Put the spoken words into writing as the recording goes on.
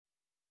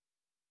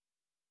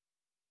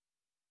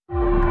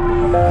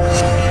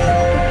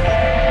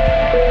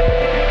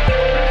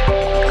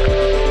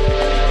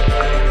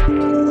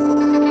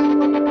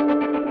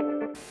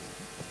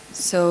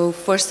So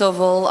first of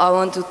all, I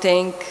want to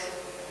thank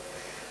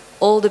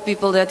all the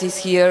people that is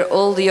here,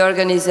 all the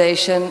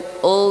organization,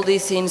 all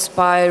this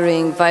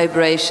inspiring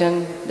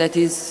vibration that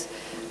is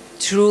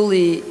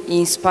truly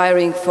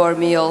inspiring for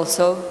me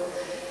also.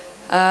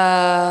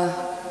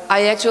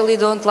 I actually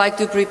don't like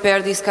to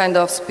prepare this kind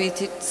of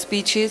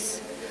speeches,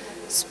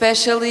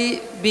 especially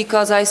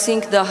because I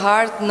think the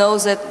heart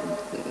knows that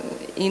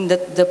in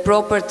the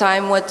proper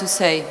time what to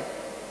say.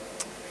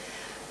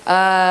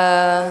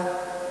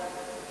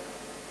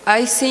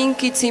 I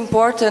think it's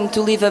important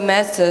to leave a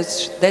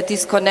message that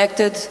is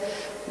connected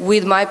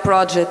with my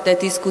project,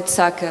 that is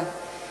Kutsaka.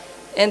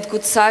 And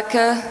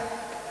Kutsaka,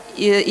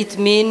 it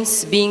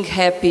means being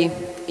happy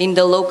in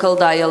the local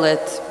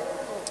dialect,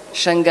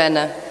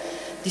 Xangana.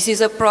 This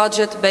is a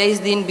project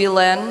based in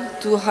Belém,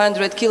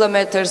 200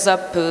 kilometers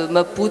up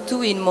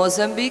Maputo in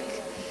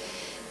Mozambique.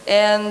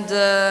 And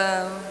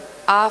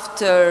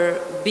after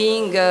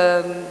being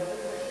a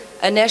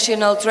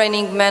national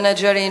training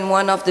manager in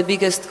one of the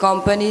biggest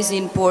companies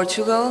in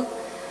Portugal,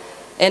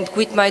 and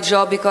quit my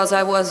job because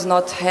I was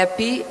not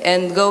happy,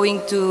 and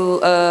going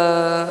to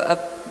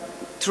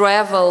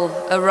travel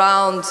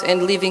around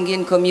and living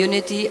in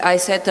community, I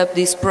set up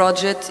this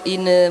project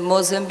in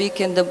Mozambique.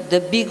 And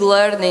the big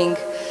learning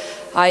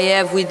I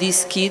have with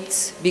these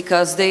kids,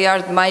 because they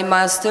are my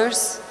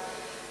masters,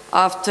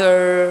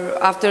 after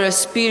a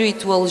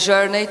spiritual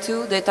journey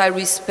too, that I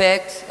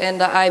respect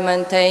and I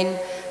maintain,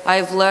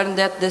 I've learned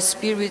that the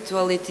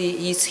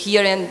spirituality is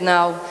here and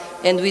now,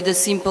 and with the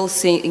simple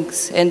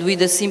things, and with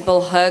the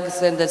simple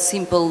hugs and the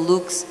simple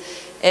looks,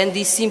 and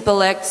these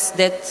simple acts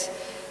that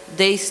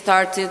they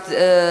started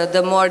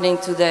the morning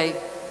today.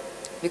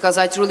 Because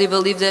I truly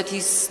believe that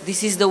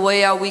this is the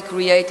way how we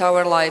create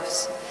our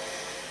lives.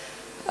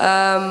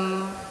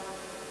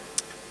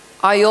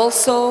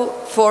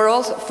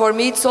 For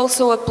me it's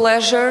also a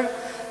pleasure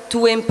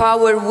to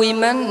empower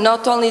women,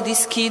 not only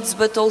these kids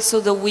but also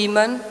the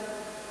women.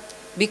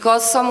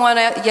 Because someone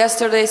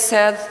yesterday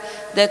said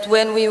that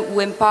when we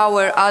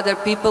empower other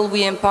people,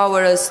 we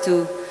empower us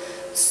too.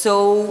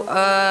 So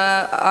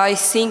I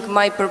think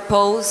my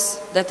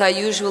purpose, that I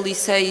usually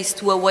say, is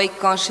to awake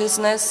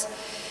consciousness.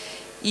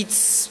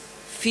 It's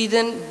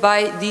feedden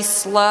by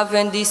this love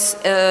and this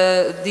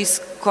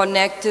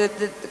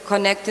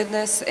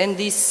connectedness and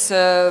this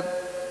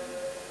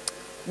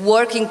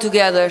working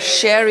together,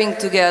 sharing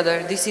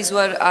together. This is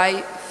what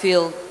I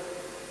feel.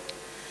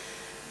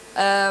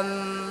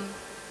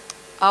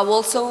 I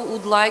also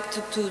would like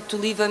to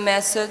leave a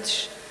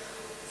message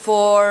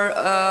for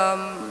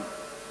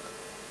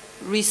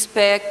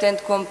respect and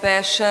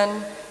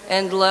compassion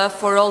and love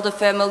for all the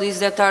families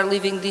that are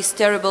living this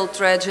terrible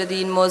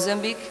tragedy in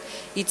Mozambique.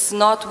 It's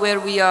not where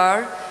we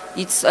are,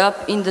 it's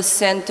up in the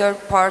center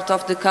part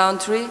of the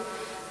country,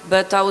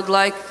 but I would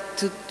like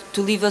to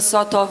leave a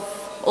sort of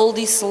all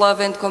this love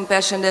and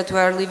compassion that we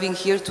are living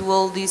here to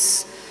all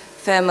these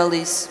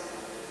families.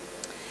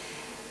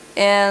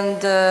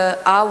 And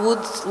I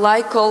would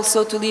like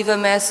also to leave a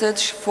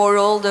message for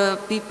all the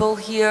people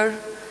here,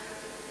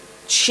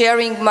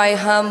 sharing my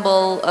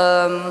humble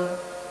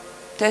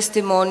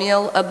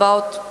testimonial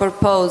about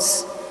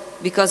purpose,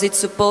 because it's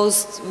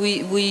supposed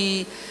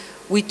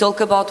we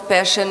talk about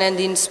passion and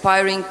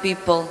inspiring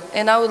people.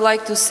 And I would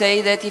like to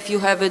say that if you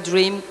have a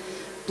dream,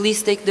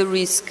 please take the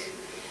risk,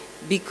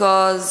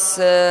 because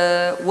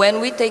when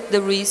we take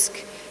the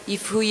risk,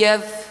 if we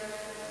have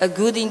a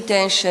good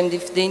intention,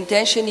 if the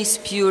intention is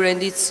pure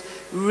and it's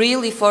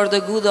really for the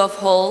good of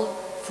all,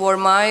 for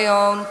my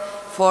own,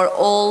 for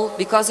all,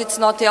 because it's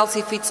not else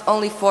if it's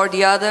only for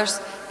the others,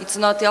 it's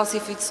not else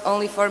if it's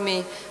only for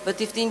me.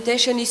 But if the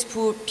intention is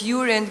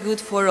pure and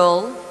good for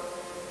all,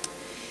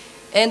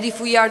 and if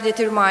we are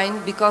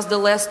determined, because the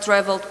less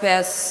traveled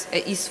path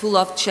is full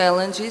of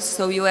challenges,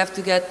 so you have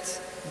to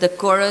get the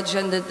courage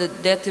and the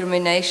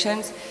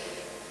determination.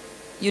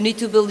 You need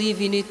to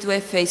believe, you need to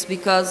have faith,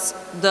 because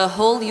the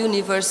whole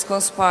universe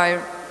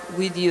conspires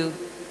with you.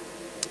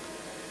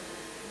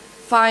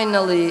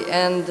 Finally,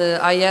 and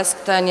I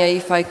asked Tanya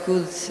if I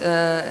could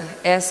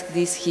ask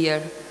this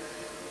here.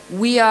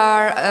 We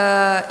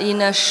are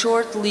in a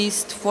short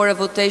list for a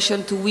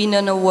votation to win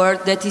an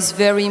award that is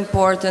very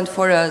important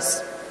for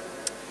us.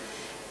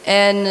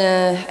 And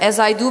as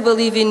I do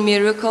believe in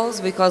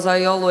miracles, because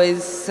I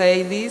always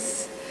say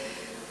this,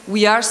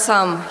 we are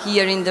some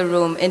here in the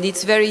room, and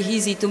it's very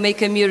easy to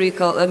make a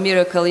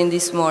miracle in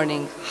this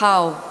morning.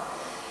 How?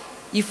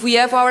 If we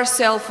have our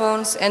cell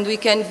phones and we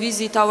can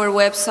visit our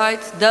website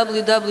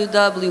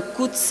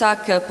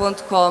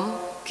www.kutsaka.com,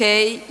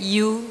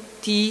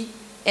 K-U-T-S-A-C-A,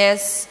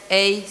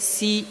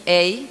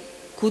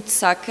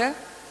 Kutsaka.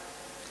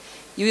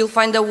 You will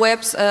find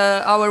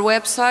our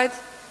website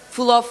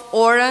full of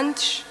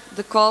orange,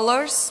 the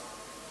colors,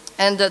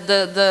 and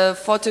the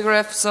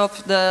photographs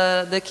of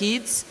the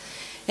kids.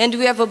 And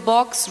we have a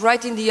box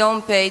right in the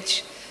home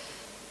page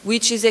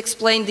which is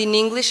explained in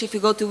English, if you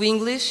go to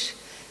English,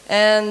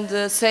 and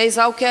says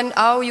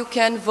how you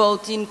can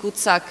vote in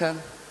Kutsaka.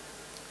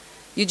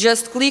 You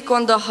just click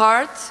on the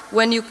heart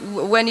when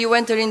you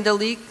enter in the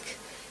link.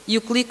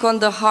 You click on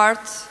the heart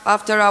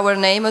after our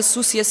name,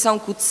 Associação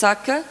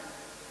Kutsaka.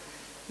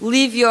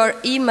 Leave your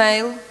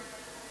email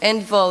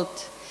and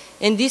vote.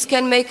 And this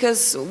can make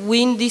us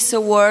win this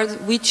award,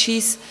 which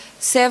is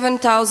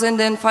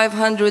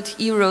 7,500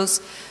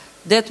 euros.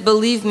 That,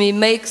 believe me,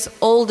 makes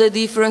all the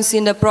difference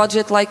in a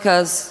project like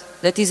us.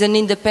 That is an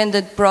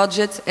independent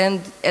project and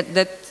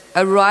that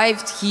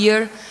arrived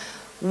here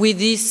with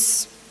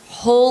this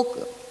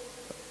whole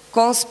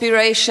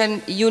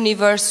conspiration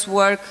universe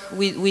work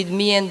with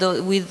me and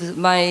with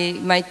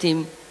my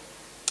team.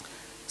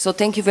 So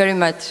thank you very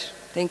much.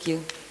 Thank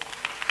you.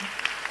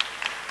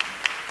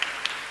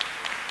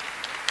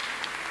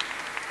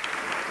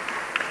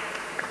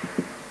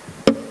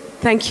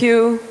 Thank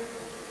you.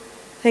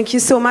 Thank you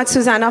so much,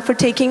 Susana, for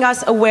taking our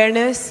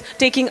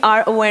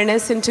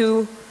awareness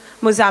into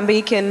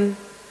Mozambique and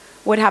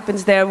what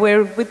happens there.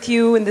 We're with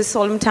you in this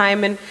solemn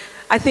time, and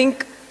I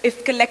think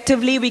if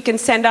collectively we can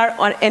send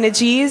our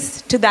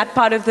energies to that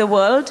part of the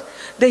world,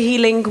 the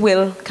healing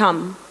will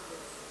come.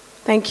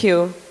 Thank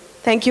you.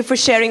 Thank you for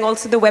sharing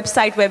also the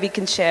website where we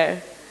can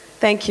share.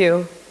 Thank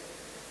you.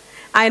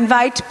 I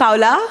invite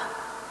Paula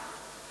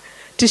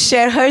to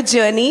share her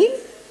journey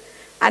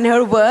and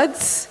her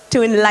words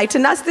to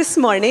enlighten us this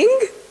morning.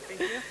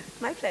 Thank you.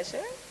 My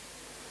pleasure.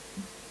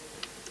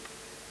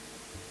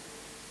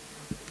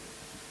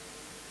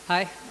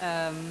 Hi.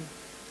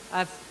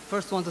 I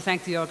first want to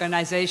thank the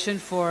organization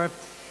for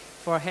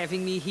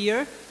having me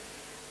here.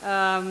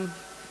 I'm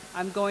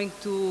going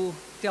to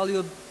tell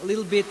you a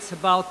little bit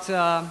about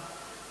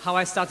how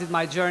I started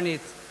my journey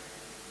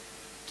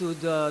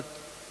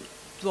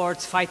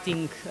towards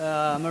fighting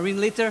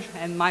marine litter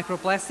and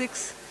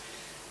microplastics.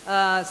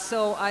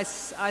 So I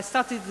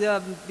started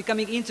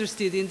becoming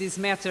interested in this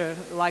matter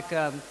like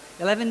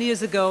 11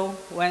 years ago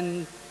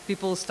when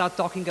people start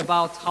talking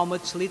about how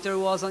much litter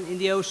was in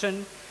the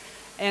ocean.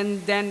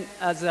 And then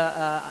as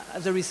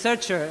a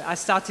researcher, I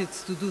started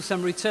to do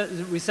some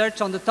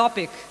research on the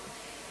topic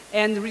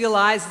and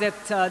realized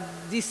that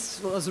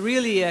this was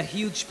really a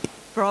huge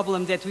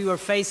problem that we were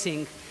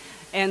facing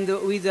and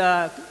with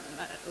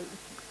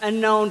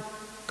unknown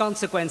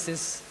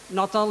consequences,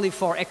 not only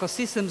for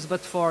ecosystems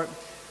but for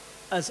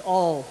us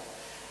all.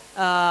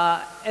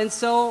 And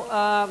so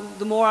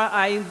the more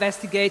I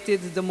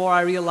investigated, the more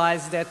I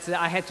realized that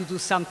I had to do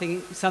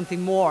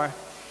something more.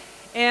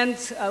 And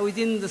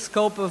within the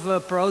scope of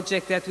a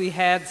project that we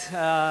had,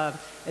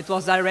 it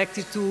was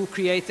directed to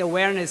create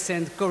awareness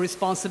and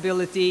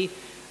co-responsibility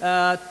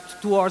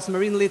towards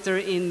marine litter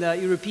in the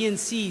European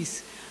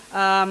seas.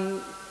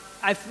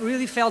 I've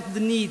really felt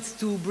the need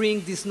to bring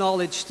this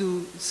knowledge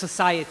to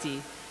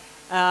society.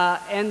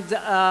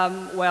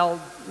 Well,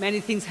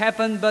 many things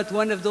happened, but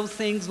one of those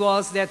things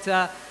was that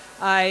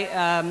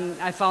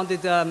I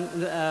founded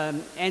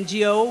an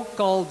NGO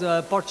called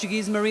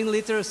Portuguese Marine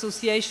Litter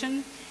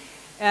Association.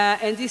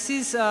 And this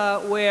is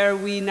where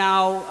we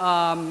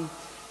now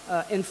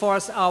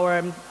enforce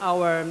our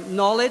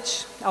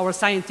knowledge, our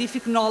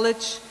scientific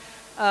knowledge,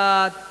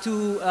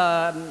 to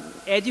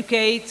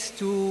educate,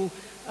 to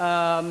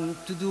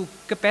do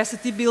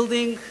capacity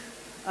building,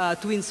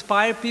 to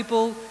inspire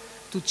people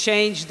to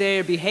change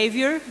their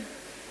behavior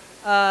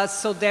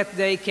so that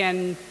they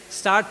can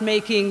start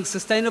making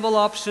sustainable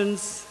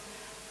options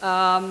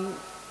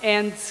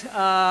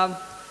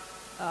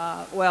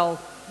well,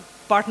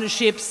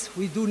 partnerships.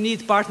 We do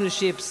need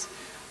partnerships.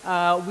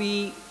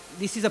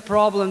 This is a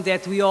problem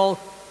that we all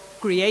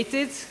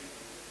created.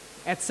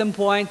 At some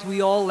point,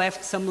 we all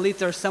left some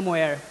litter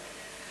somewhere.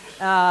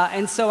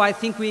 And so I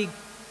think we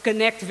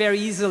connect very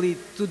easily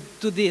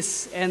to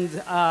this. And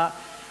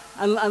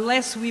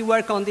unless we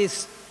work on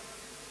this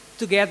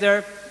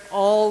together,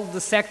 all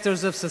the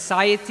sectors of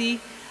society,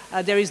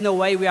 there is no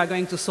way we are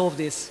going to solve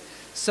this.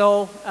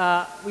 So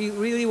we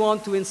really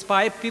want to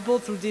inspire people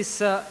through this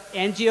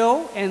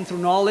NGO and through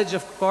knowledge,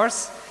 of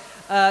course,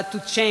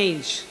 to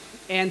change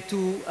and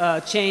to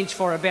change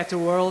for a better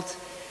world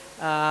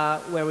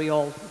where we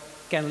all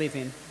can live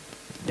in.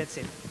 That's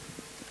it.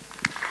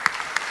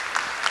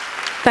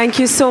 Thank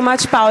you so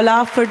much,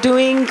 Paula, for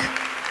doing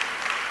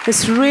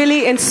this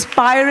really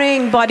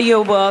inspiring body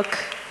of work.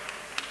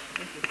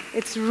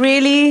 It's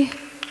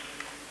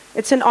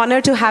an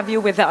honor to have you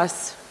with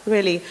us,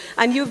 really.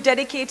 And you've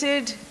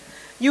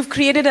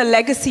created a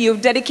legacy,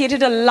 you've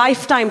dedicated a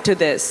lifetime to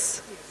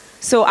this.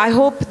 So I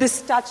hope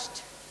this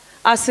touched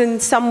us in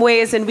some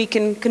ways and we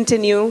can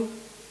continue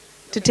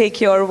to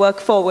take your work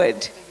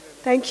forward.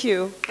 Thank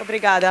you.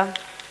 Obrigada.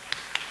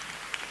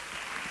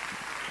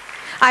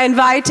 I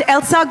invite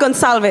Elsa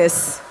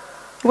Goncalves.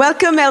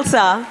 Welcome,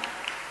 Elsa.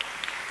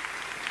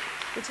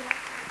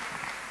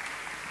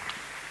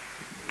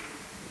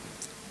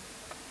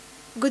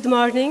 Good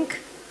morning.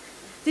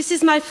 This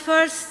is my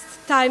first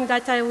time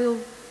that I will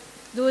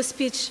do a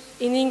speech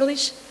in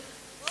English.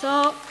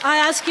 So I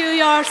ask you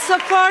your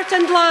support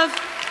and love.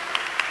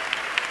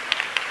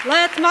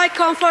 Let my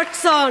comfort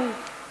zone.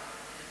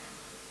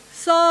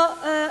 So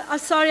I'm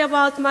sorry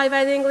about my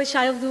bad English.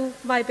 I'll do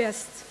my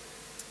best.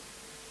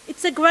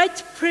 It's a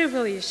great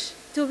privilege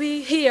to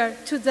be here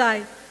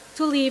today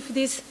to live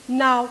this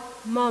now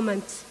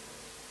moment.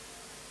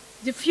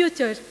 The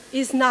future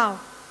is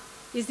now,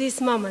 is this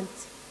moment.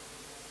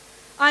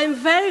 I'm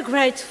very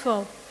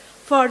grateful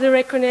for the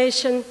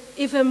recognition,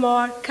 even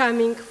more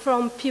coming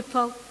from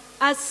people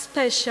as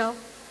special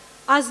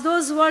as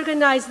those who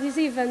organized this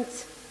event.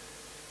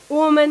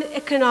 Women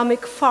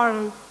Economic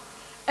Forum,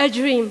 a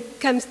dream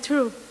comes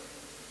true.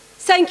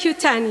 Thank you,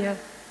 Tanya.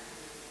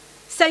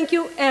 Thank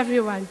you,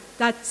 everyone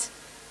that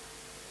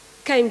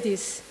came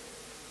this.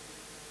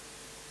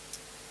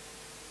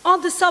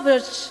 On the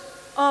subject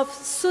of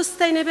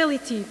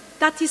sustainability,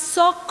 that is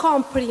so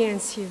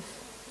comprehensive.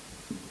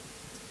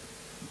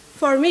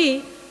 For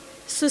me,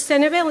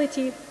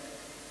 sustainability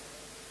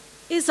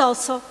is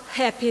also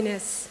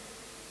happiness.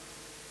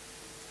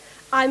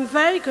 I'm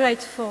very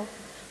grateful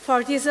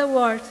for this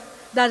award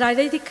that I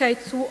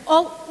dedicate to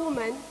all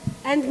women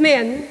and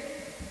men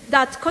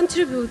that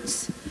contribute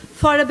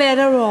for a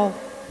better world.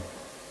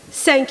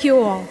 Thank you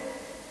all.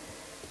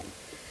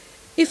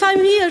 If I'm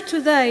here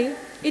today,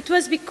 it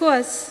was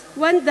because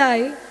one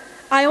day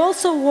I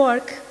also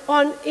work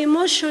on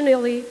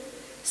emotionally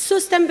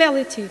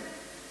sustainability.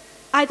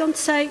 I don't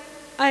say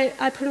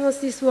I pronounce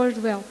this word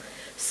well.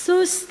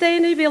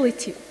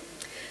 Sustainability.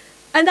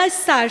 And I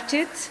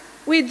started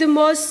with the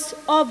most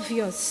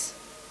obvious,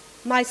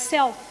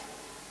 myself.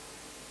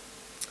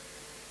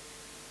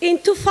 In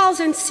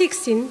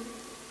 2016,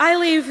 I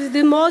lived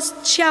the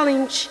most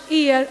challenging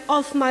year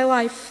of my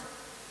life,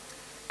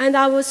 and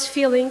I was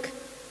feeling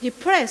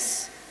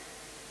depressed.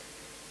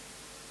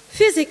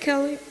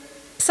 Physically,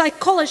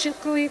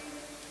 psychologically,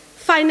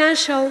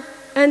 financially,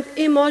 and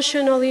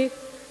emotionally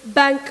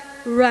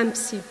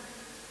bankruptcy.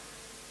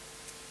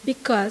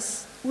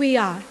 Because we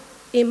are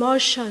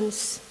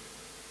emotions.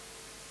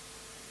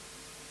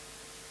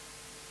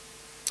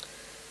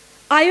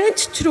 I went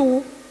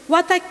through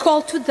what I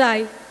call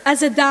today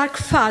as a dark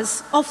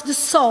phase of the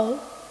soul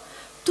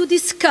to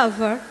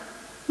discover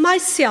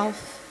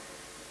myself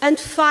and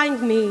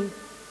find me.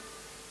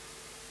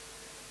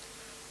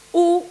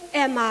 Who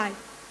am I?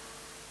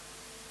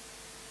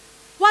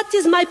 What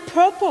is my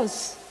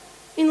purpose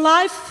in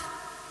life?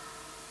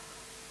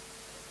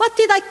 What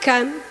did I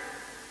come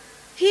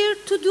here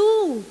to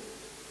do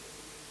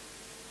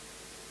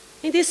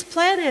in this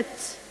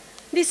planet,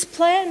 this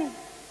plan?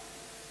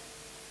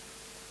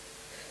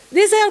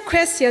 These are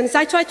questions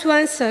I try to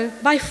answer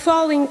by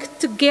falling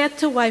to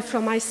get away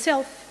from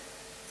myself.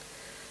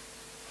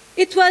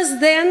 It was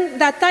then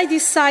that I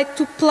decided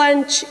to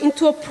plunge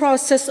into a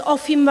process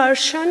of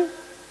immersion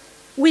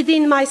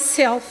within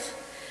myself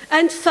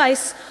and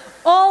face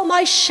all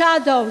my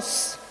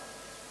shadows,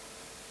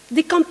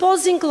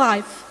 decomposing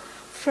life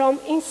from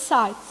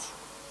inside.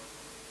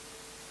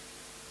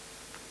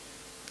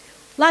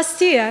 Last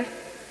year,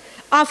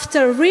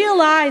 after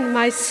realigning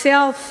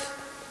myself,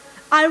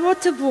 I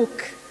wrote a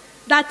book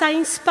that I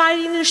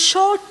inspired in a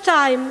short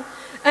time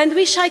and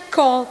which I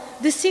call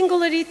The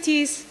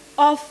Singularities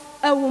of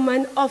a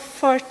Woman of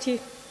 40.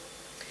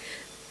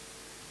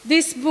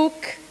 This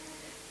book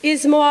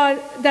is more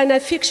than a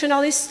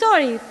fictional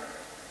story.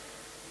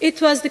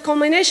 It was the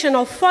culmination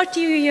of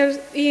 40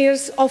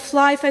 years of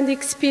life and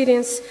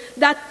experience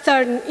that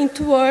turned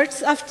into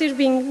words after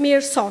being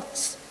mere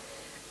thoughts,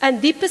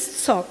 and deepest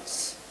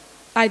thoughts,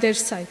 I dare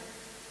say.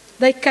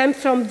 They came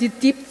from the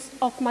depths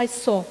of my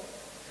soul.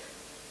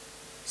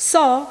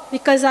 So,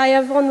 because I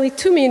have only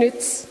 2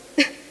 minutes,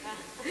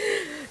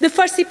 the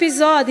first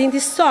episode in the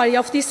story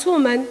of this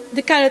woman,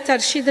 the character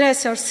she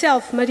dressed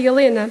herself, Maria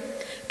Helena,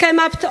 came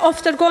up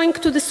after going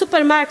to the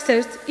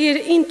supermarket here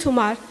in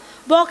Tomar,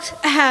 bought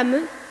a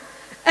ham,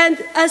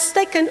 and as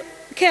taken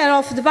care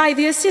of by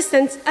the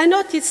assistant, I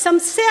noticed some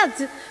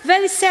sad,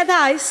 very sad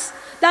eyes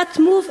that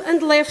moved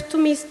and left to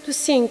me to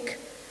think.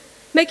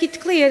 Make it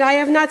clear, I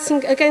have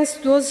nothing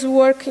against those who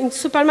work in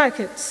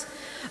supermarkets,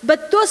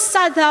 but those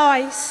sad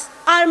eyes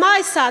are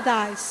my sad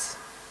eyes.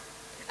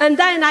 And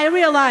then I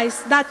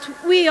realized that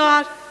we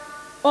are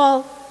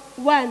all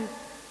one.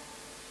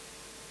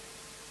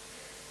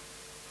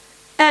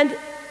 And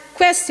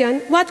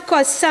question, what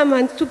caused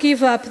someone to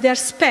give up their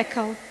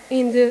speckle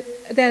in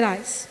their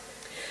eyes?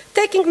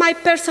 Taking my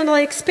personal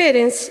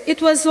experience,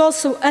 it was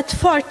also at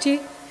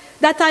 40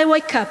 that I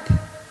wake up.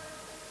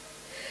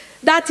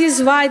 That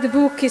is why the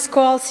book is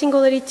called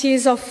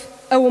Singularities of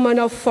a Woman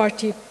of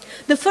 40.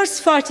 The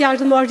first 40 are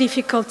the more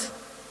difficult.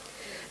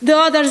 The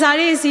others are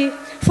easy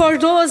for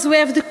those who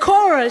have the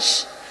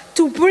courage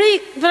to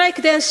break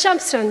the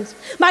assumptions.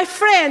 My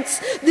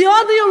friends, the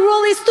only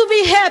rule is to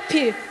be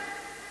happy.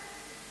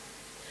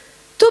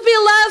 To be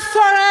loved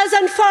for us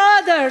and for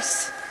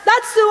others.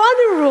 That's the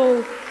only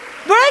rule.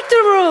 Break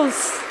the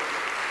rules.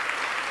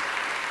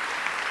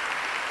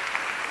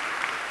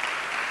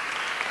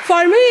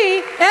 For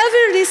me,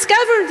 ever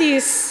discover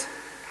this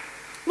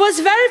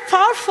was very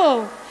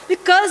powerful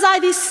because I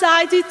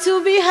decided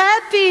to be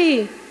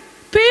happy.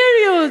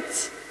 Period.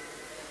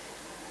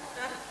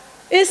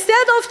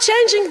 Instead of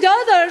changing the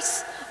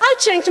others, I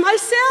changed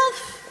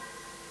myself.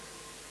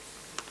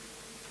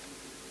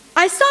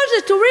 I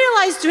started to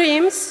realize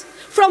dreams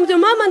from the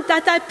moment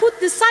that I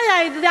put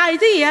aside the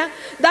idea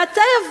that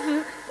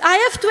I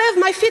have to have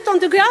my feet on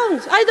the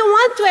ground. I don't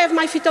want to have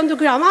my feet on the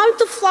ground. I want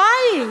to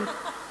fly.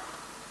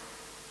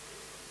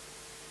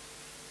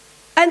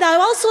 And I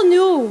also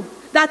knew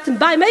that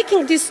by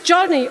making this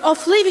journey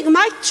of living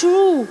my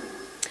truth,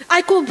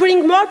 I could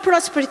bring more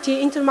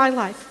prosperity into my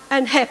life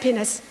and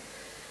happiness.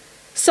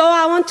 So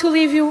I want to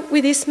leave you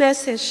with this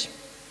message.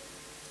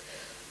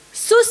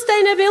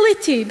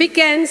 Sustainability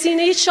begins in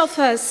each of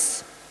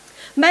us.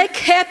 Make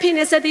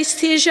happiness a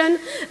decision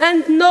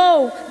and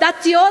know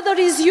that the other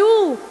is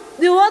you,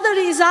 the other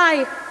is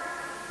I,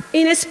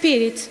 in a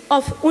spirit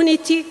of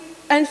unity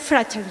and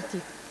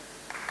fraternity.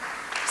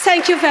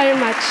 Thank you very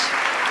much.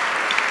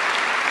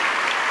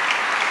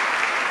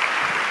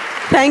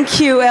 Thank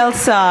you,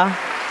 Elsa.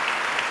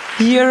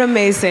 You're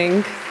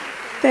amazing.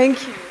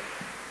 Thank you.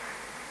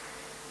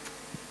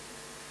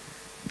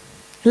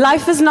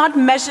 Life is not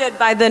measured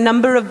by the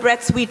number of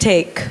breaths we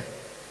take.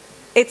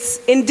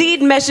 It's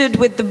indeed measured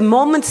with the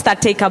moments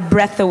that take our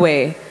breath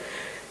away.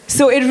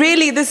 So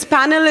this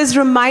panel is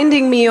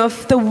reminding me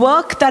of the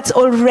work that's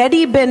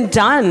already been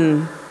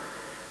done.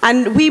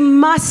 And we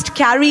must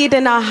carry it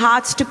in our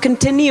hearts to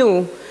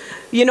continue.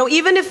 You know,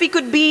 even if we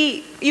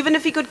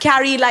could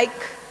carry like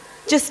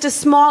just a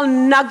small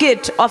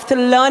nugget of the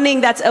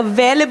learning that's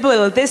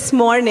available this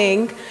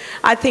morning,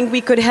 I think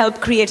we could help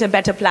create a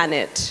better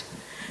planet.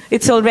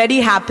 It's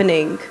already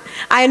happening.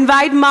 I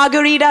invite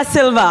Margarida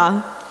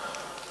Silva.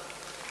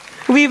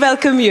 We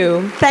welcome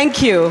you.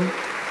 Thank you.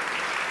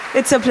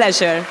 It's a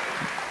pleasure.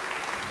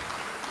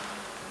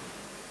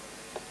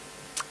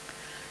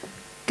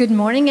 Good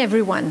morning,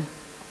 everyone.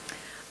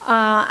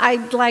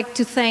 I'd like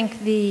to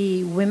thank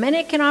the Women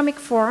Economic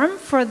Forum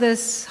for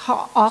this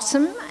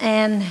awesome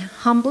and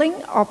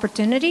humbling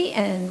opportunity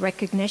and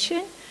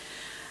recognition.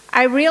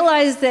 I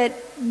realize that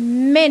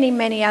many,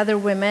 many other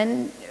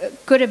women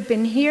could have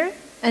been here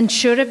and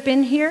should have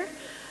been here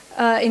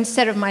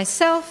instead of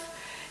myself.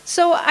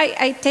 So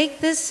I take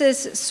this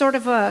as sort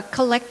of a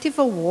collective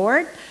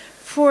award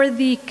for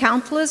the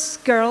countless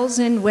girls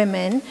and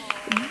women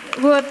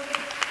who have,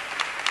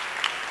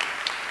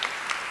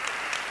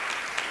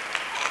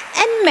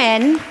 and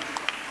men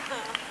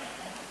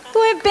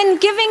who have been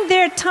giving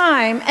their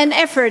time and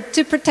effort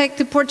to protect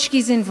the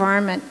Portuguese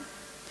environment.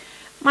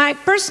 My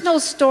personal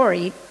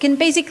story can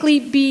basically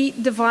be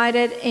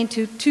divided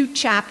into two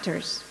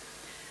chapters.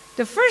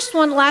 The first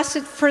one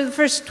lasted for the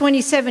first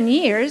 27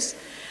 years,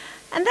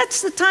 and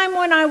that's the time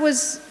when I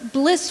was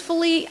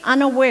blissfully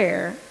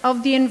unaware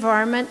of the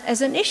environment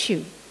as an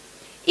issue,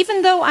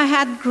 even though I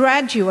had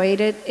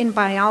graduated in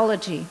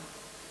biology.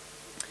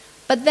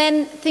 But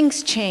then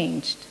things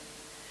changed.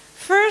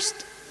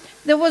 First,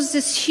 there was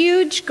this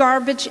huge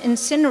garbage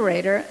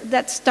incinerator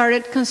that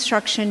started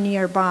construction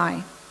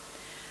nearby.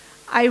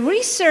 I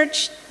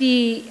researched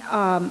the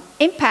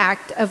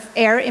impact of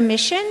air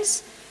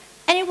emissions,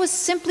 and it was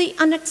simply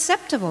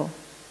unacceptable.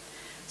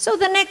 So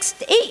the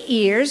next 8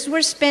 years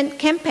were spent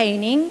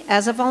campaigning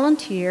as a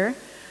volunteer,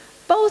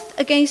 both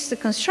against the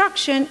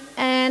construction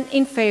and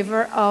in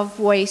favor of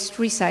waste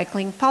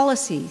recycling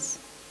policies.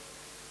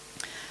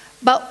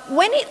 But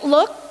when it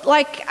looked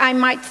like I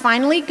might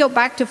finally go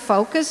back to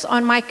focus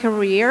on my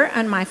career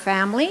and my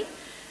family,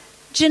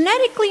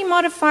 genetically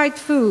modified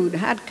food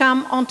had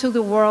come onto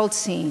the world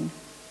scene.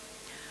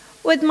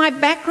 With my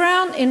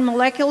background in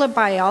molecular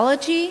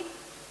biology,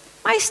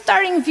 my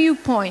starting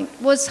viewpoint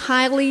was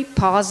highly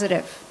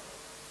positive.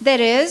 That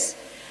is,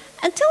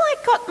 until I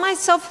caught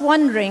myself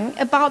wondering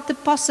about the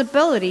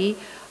possibility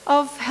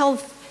of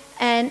health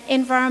and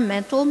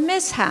environmental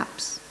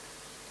mishaps.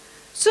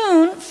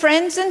 Soon,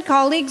 friends and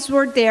colleagues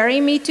were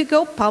daring me to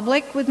go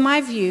public with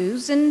my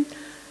views, and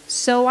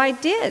so I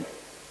did.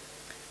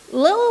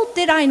 Little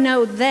did I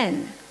know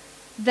then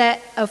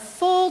that a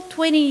full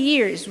 20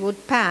 years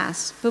would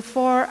pass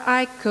before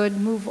I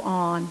could move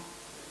on.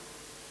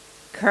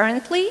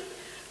 Currently,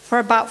 for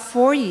about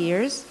 4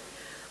 years,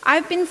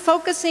 I've been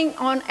focusing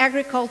on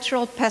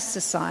agricultural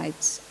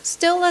pesticides,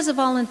 still as a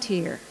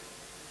volunteer.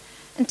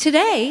 And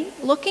today,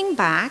 looking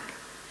back,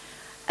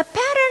 a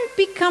pattern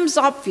becomes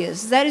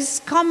obvious that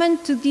is common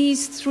to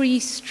these three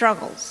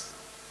struggles.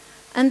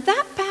 And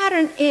that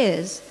pattern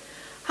is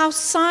how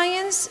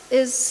science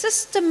is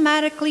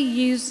systematically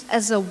used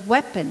as a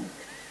weapon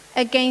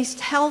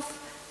against health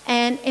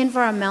and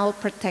environmental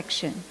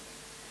protection.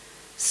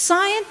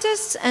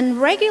 Scientists and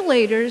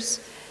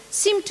regulators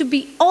seem to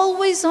be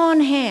always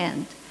on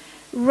hand,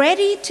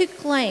 ready to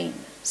claim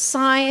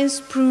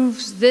science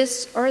proves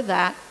this or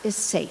that is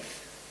safe.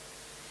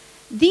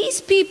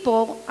 These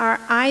people are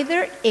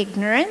either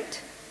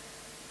ignorant,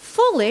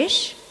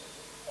 foolish,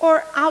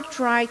 or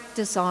outright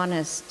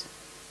dishonest.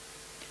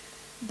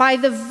 By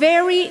the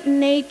very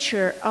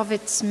nature of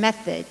its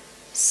method,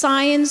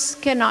 science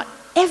cannot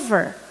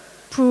ever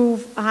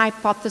prove a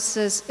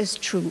hypothesis is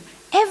true,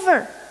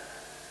 ever.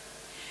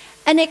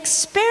 An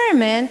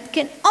experiment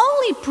can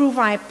only prove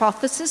a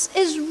hypothesis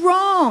is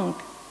wrong.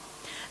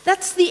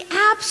 That's the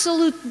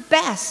absolute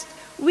best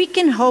we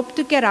can hope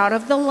to get out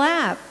of the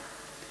lab.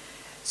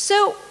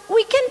 So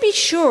we can be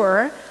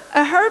sure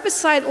a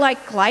herbicide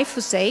like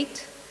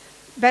glyphosate,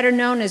 better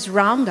known as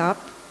Roundup,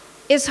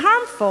 is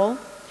harmful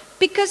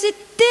because it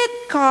did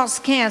cause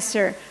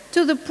cancer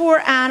to the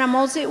poor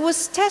animals it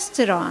was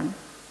tested on.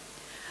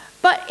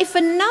 But if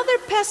another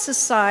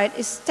pesticide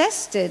is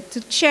tested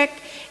to check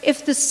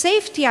if the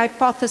safety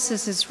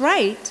hypothesis is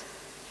right,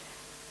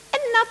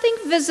 and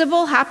nothing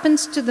visible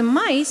happens to the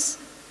mice,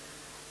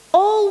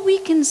 all we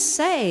can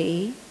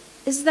say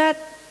is that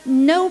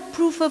no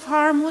proof of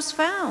harm was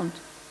found.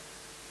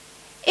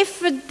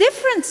 If a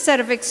different set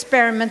of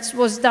experiments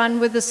was done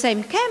with the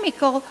same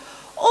chemical,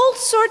 all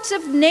sorts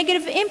of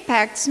negative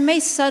impacts may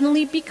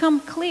suddenly become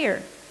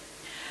clear.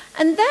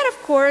 And that,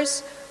 of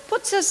course,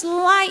 puts us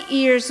light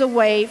years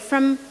away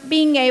from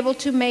being able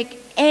to make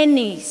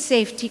any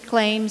safety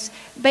claims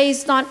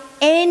based on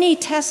any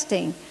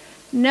testing,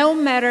 no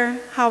matter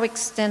how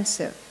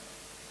extensive.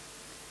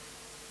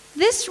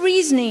 This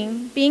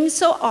reasoning being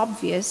so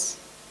obvious,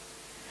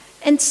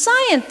 and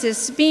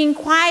scientists being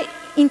quite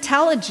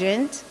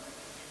intelligent,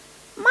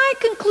 my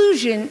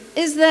conclusion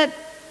is that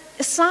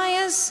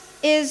science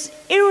is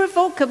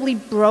irrevocably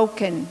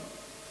broken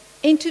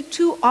into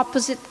two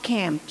opposite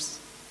camps: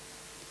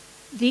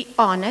 the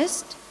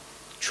honest,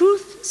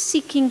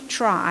 truth-seeking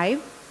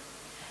tribe,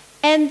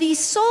 and the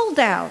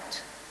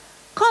sold-out,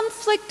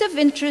 conflict of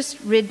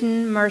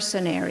interest-ridden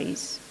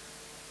mercenaries.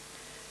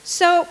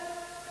 So,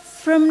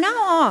 from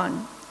now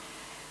on,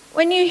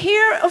 when you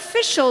hear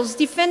officials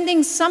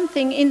defending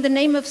something in the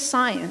name of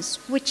science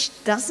which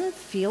doesn't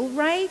feel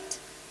right,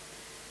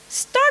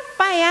 start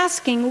by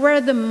asking where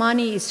the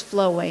money is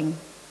flowing.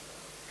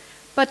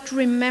 But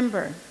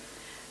remember,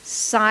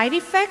 side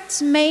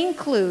effects may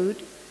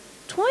include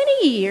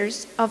 20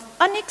 years of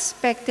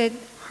unexpected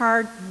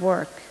hard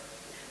work.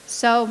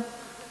 So,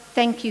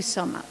 thank you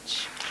so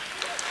much.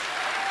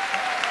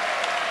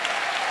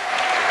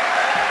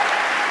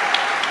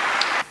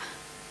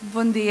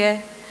 Bom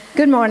dia.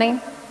 Good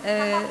morning.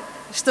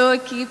 Estou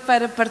aqui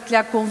para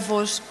partilhar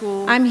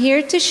convosco I'm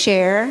here to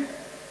share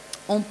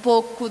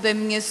pouco da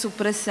minha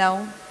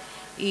superação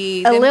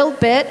e a little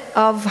bit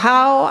of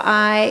how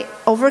I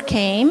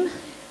overcame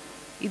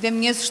e da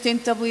minha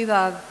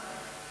sustentabilidade,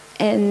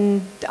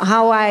 and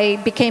how I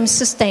became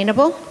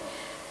sustainable,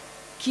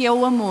 que é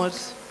o amor.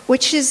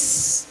 which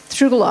is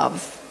through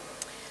love.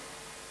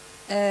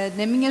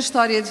 Na minha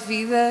história de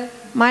vida,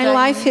 My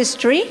life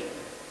history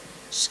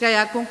cheguei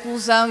à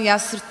conclusão e à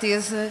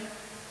certeza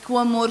que o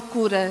amor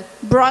cura.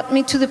 brought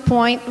me to the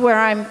point where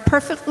I'm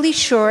perfectly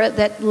sure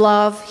that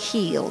love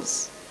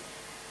heals.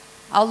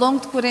 Ao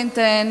longo de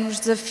 40 anos,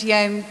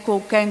 desafiei-me com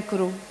o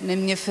cancro na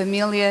minha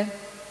família.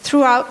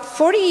 Throughout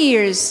 40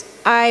 years,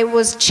 I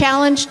was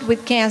challenged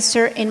with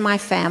cancer in my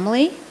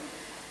family.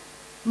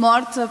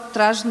 Morte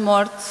atrás de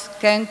morte,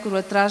 cancro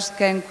atrás de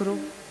cancro.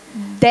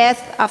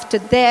 Death after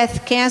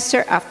death,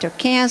 cancer after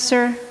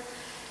cancer.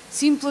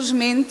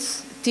 Simplesmente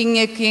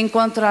tinha que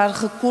encontrar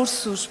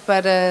recursos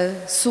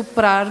para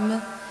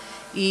superar-me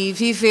e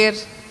viver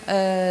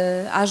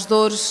as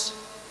dores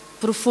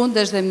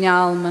profundas da minha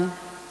alma.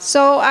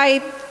 So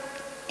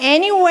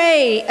any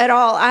way at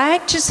all, I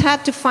just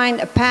had to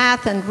find a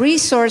path and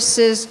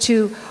resources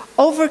to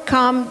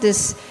overcome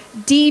this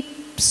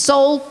deep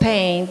soul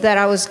pain that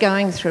I was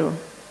going through.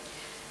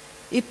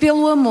 E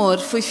pelo amor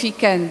fui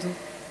ficando.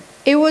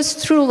 It was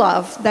through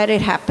love that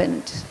it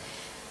happened.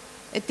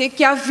 Até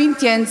que há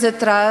 20 anos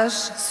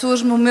atrás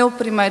surge-me o meu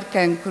primeiro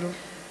cancro.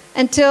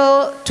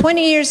 Until 20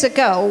 years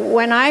ago,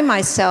 when I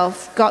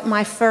myself got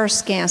my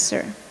first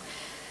cancer.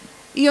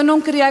 E eu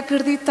não queria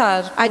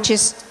acreditar. I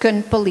just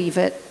couldn't believe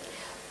it.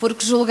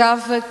 Porque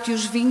julgava que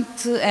os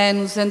 20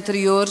 anos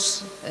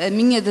anteriores, a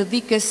minha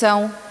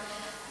dedicação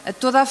a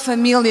toda a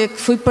família que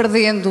fui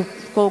perdendo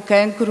com o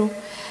cancro,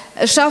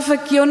 achava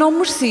que eu não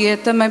merecia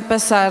também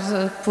passar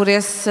por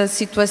essa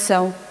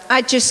situação.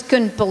 I just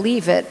couldn't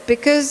believe it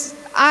because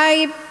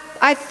I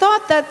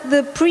thought that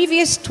the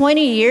previous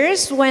 20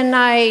 years when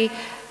I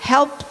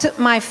helped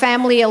my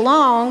family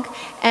along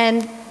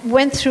and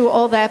went through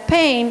all that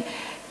pain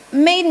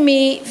made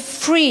me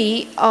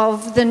free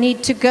of the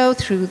need to go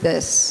through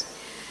this.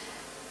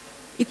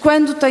 E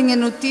quando tenho a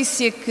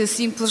notícia que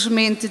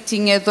simplesmente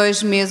tinha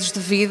 2 meses de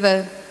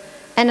vida,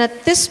 and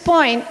at this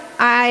point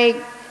I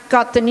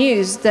got the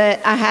news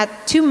that I had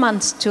 2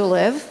 months to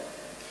live.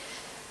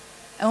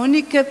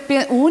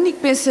 o único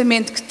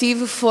pensamento que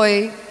tive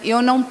foi: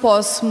 eu não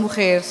posso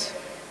morrer.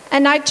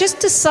 And I just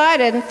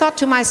decided and thought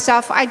to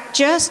myself, I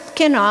just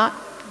cannot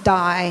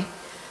die.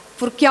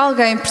 Porque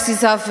alguém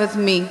precisava de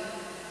mim.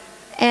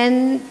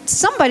 And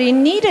somebody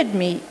needed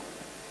me.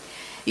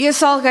 E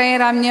esse alguém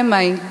era a minha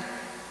mãe.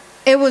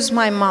 It was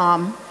my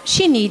mom.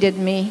 She needed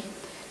me.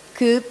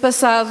 Que,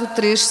 passado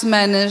 3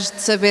 semanas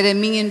de saber a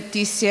minha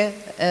notícia,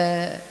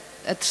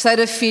 a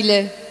terceira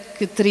filha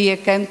que teria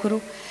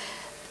cancro,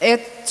 é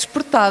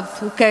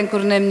despertado o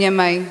cancro na minha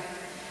mãe.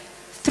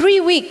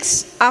 3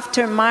 weeks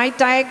after my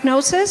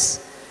diagnosis,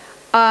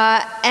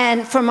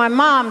 and for my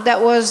mom,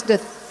 that was the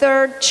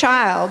third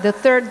child, the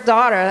third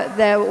daughter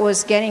that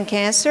was getting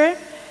cancer,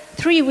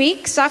 3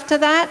 weeks after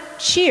that,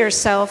 she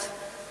herself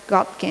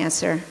got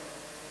cancer.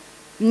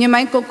 Minha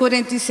mãe, com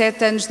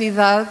 47 anos de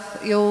idade,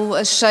 eu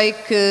achei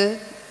que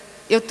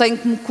eu tenho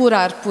que me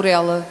curar por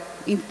ela,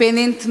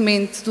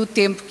 independentemente do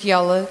tempo que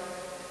ela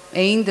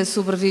ainda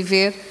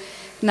sobreviver.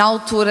 Na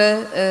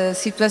altura, a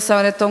situação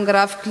era tão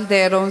grave que lhe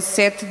deram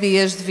 7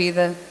 dias de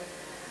vida.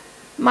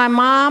 My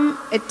mom,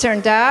 it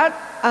turned out,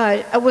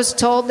 I was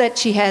told that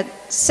she had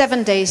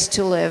 7 days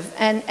to live.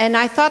 And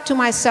I thought to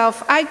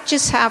myself, I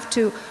just have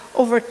to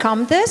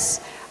overcome this.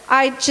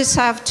 I just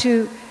have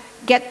to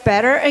get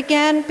better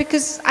again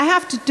because I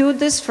have to do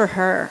this for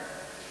her.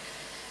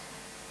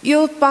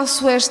 Eu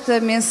passo esta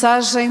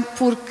mensagem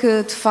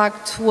porque, de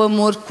facto, o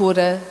amor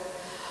cura.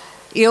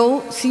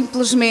 Eu,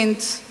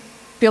 simplesmente,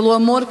 pelo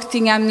amor que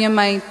tinha a minha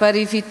mãe para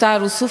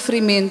evitar o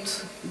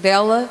sofrimento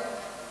dela,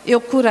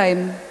 eu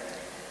curei-me.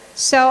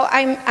 So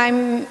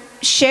I'm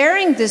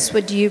sharing this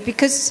with you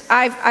because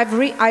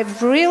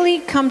I've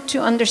really come to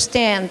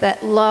understand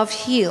that love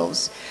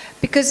heals.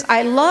 Because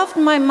I loved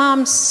my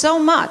mom so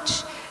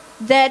much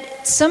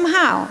that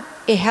somehow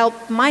it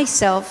helped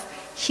myself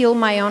heal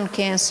my own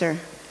cancer.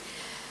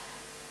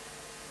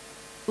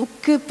 O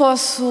que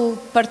posso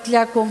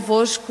partilhar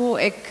convosco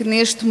é que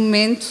neste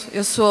momento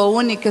eu sou a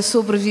única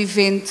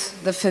sobrevivente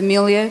da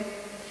família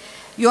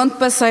e onde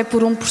passei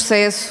por um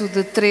processo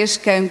de 3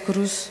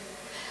 cancros.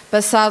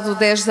 Passado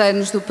 10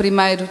 anos do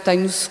primeiro,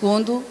 tenho o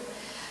segundo,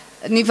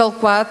 nível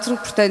 4,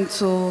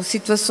 portanto,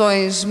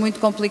 situações muito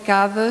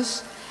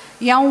complicadas.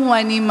 E há 1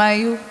 ano e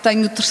meio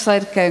tenho o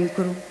 3º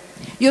cancro.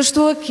 Eu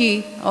estou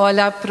aqui a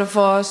olhar para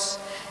vós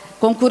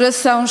com o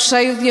coração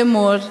cheio de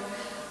amor,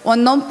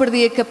 onde não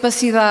perdi a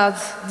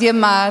capacidade de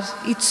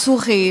amar e de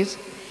sorrir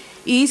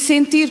e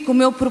sentir que o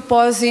meu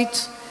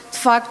propósito, de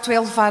facto, é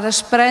levar a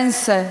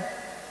esperança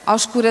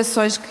aos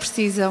corações que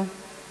precisam.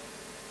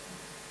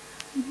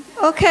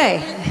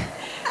 Okay,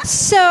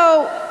 so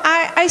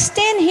I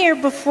stand here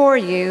before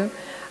you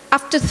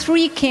after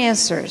 3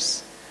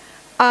 cancers.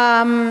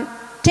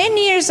 10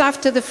 years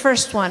after the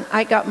first one,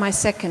 I got my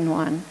second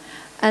one.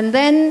 And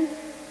then,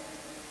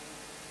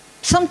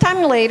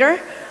 sometime later,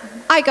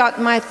 I got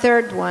my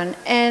third one.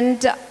 And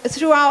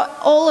throughout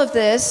all of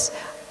this,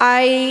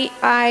 it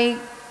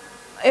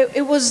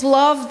was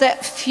love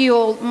that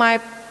fueled my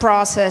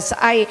process.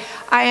 I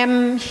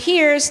am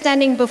here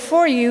standing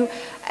before you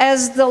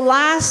as the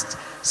last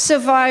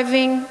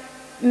surviving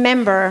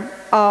member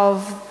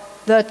of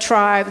the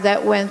tribe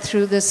that went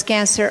through this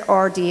cancer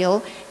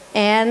ordeal.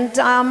 And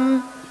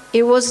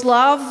it was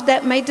love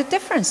that made the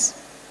difference.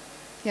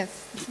 Yes.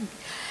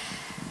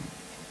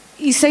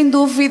 E sem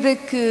dúvida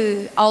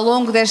que ao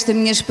longo desta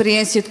minha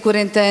experiência de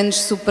 40 anos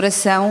de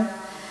superação,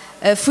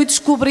 fui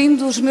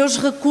descobrindo os meus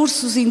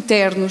recursos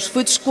internos,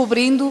 fui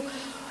descobrindo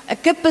a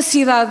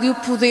capacidade e o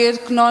poder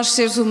que nós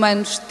seres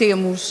humanos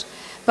temos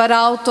para a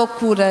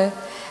autocura.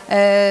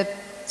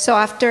 So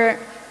after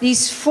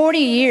these 40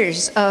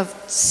 years of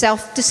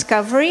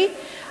self-discovery,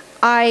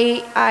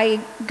 I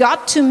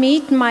got to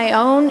meet my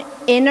own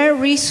inner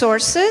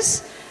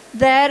resources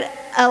that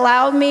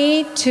allowed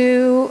me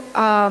to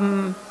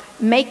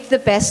make the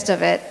best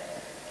of it.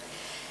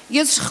 E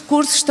esses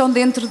recursos estão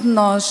dentro de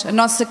nós, a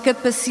nossa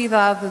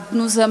capacidade de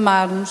nos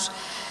amarmos,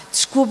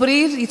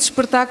 descobrir e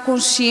despertar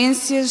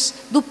consciências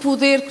do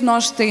poder que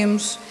nós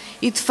temos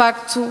e, de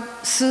facto,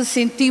 se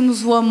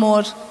sentimos o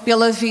amor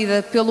pela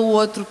vida, pelo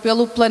outro,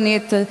 pelo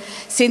planeta,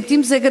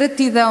 sentimos a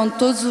gratidão de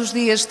todos os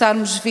dias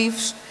estarmos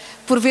vivos,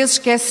 por vezes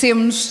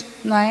esquecemos,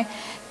 não é?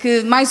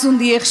 Que mais um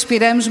dia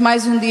respiramos,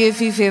 mais um dia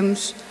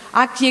vivemos.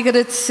 Há que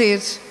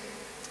agradecer.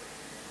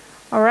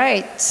 All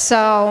right,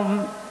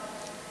 so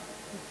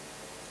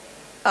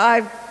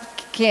I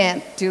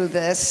can't do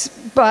this,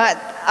 but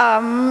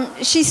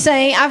she's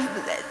saying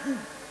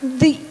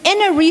the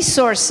inner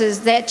resources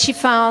that she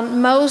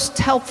found most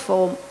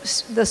helpful,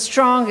 the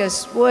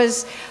strongest,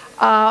 was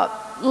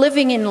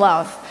living in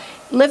love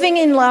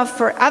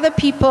for other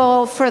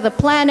people, for the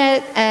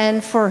planet,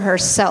 and for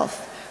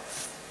herself.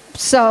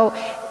 So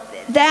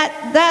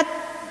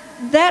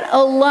that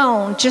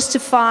alone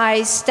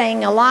justifies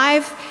staying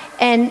alive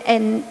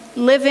and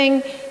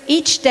living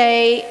each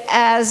day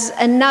as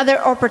another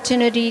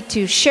opportunity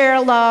to share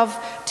love,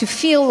 to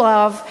feel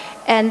love,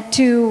 and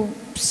to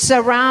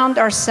surround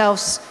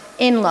ourselves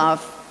in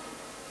love.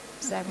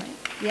 Is that right?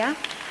 Yeah?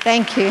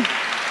 Thank you.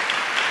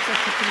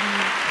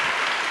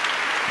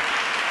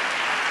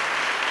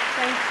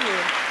 Thank you.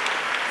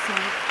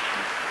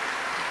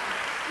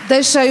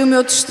 Deixei o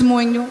meu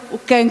testemunho, o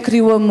cancro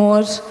e o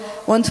amor,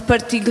 onde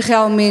partilho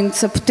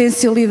realmente a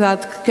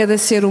potencialidade que cada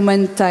ser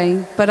humano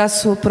tem para a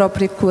sua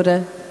própria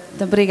cura.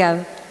 Muito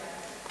obrigada.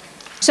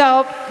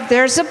 So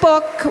there's a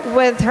book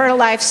with her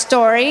life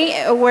story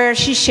where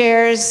she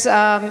shares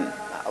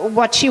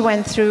what she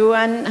went through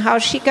and how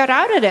she got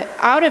out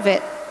of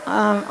it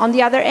on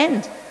the other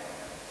end.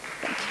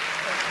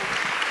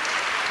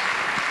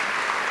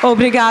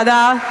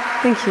 Obrigada.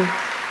 Thank you.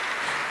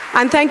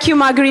 And thank you,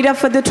 Margarida,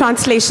 for the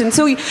translation.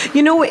 So,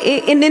 you know,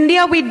 in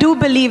India, we do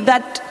believe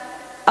that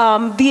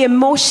the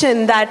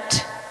emotion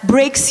that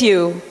breaks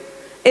you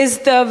is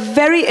the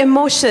very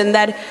emotion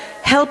that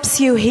helps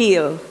you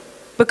heal,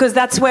 because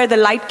that's where the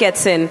light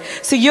gets in.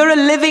 So you're a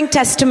living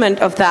testament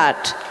of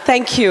that.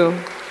 Thank you.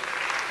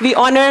 We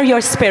honor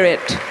your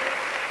spirit.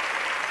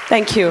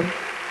 Thank you.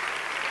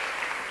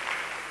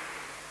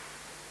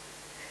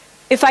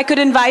 If I could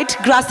invite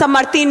Graça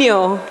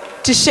Martinho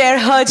to share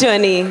her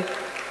journey.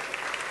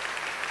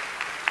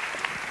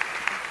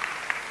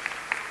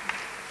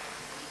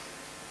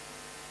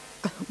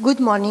 Good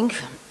morning.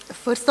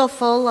 First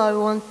of all, I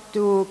want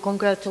to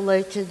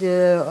congratulate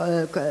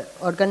the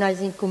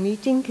organizing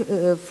committee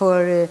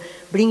for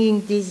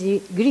bringing this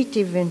great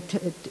event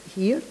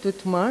here to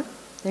tomorrow.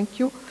 Thank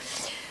you.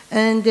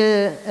 And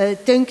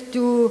thank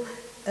to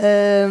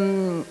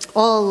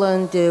all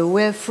and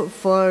WEF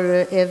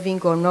for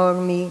having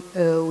honored me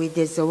with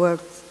this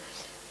award.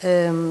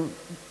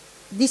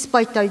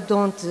 Despite I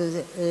don't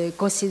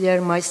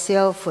consider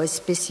myself a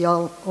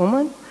special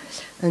woman,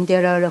 and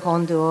there are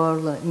around the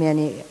world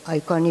many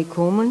iconic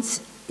women,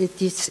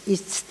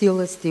 it's still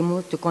a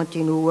stimulus to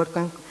continue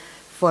working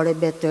for a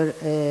better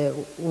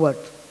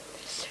world.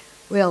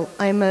 Well,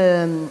 I'm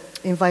an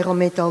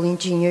environmental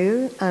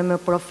engineer. I'm a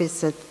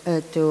professor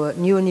at the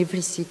New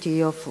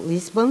University of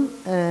Lisbon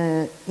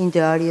in the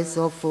areas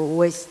of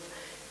waste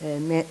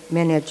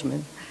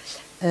management.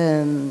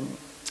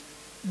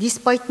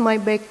 Despite my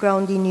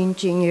background in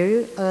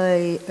engineering,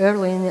 I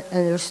early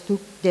understood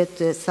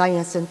that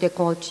science and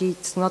technology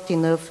is not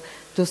enough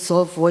to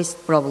solve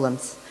waste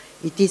problems.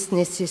 It is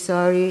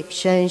necessary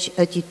change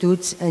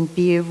attitudes and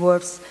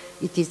behaviors.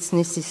 It is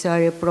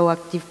necessary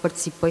proactive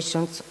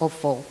participation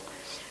of all.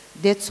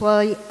 That's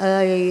why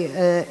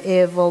I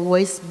have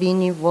always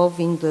been involved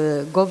in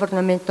the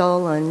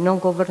governmental and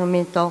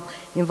non-governmental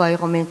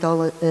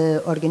environmental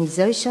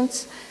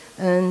organizations,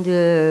 and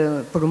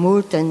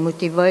promote and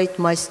motivate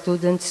my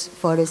students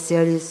for a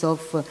series of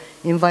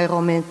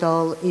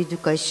environmental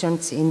education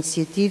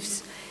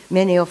initiatives,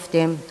 many of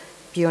them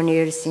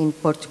pioneers in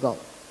Portugal.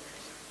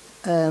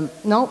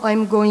 Now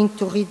I'm going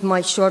to read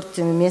my short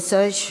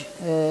message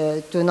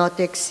to not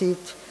exceed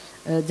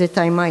the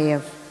time I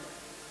have.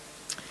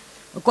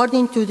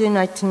 According to the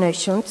United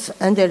Nations,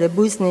 under a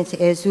business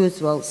as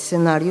usual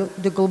scenario,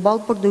 the global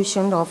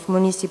production of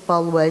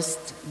municipal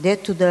waste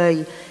that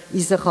today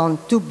is around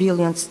 2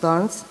 billion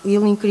tons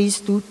will increase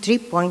to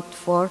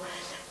 3.4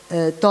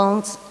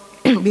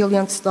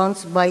 billion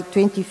tons by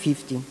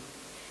 2050.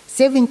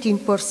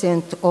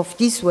 17% of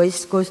this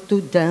waste goes to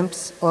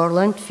dumps or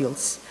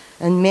landfills,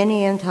 and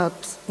many end up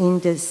in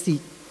the sea,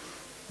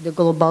 the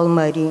global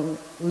marine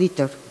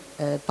litter,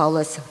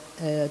 Paula's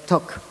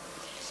talk.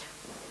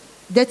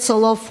 That's a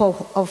lot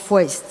of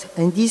waste,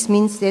 and this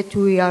means that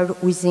we are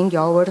using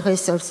our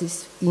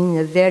resources in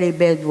a very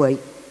bad way.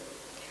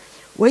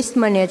 Waste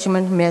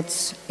management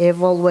methods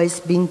have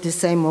always been the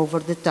same over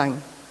the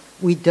time.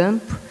 We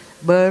dump,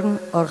 burn,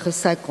 or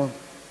recycle.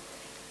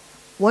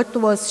 What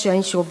was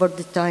changed over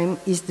the time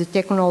is the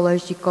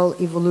technological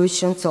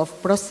evolutions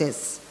of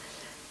process,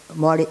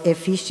 more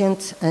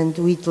efficient and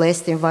with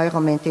less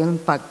environmental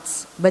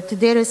impacts. But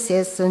their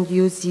access and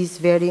use is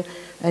very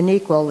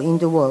unequal in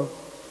the world.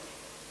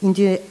 In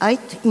the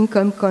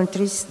high-income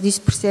countries, these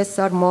processes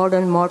are more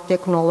and more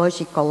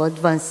technological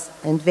advanced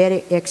and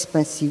very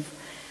expensive,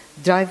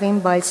 driven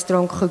by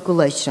strong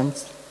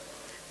regulations.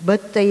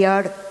 But they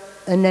are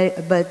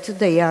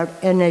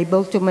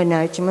unable to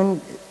manage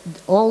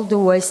all the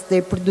waste they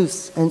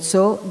produce, and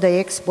so they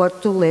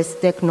export to less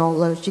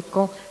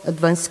technological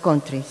advanced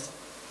countries,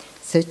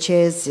 such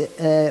as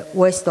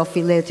waste of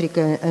electric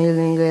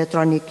and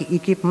electronic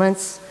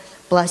equipments,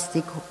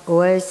 plastic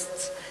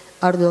waste,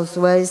 hazardous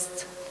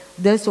waste,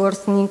 thus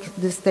worsening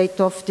the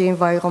state of the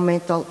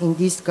environment in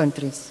these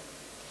countries.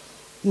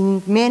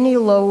 In many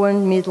low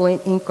and middle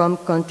income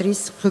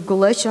countries,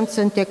 regulations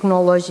and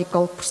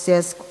technological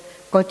processes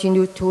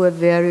continue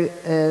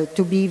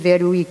to be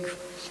very weak.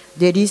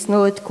 There is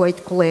no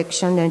adequate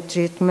collection and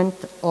treatment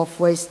of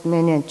waste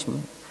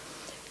management.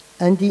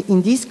 And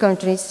in these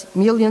countries,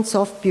 millions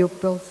of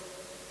people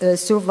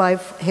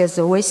survive as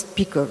waste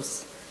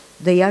pickers.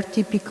 They are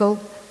typical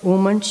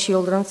women,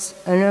 children,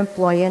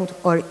 unemployed,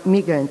 or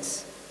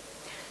migrants.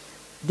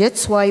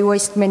 That's why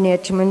waste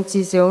management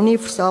is a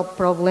universal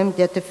problem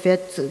that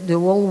affects the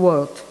whole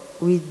world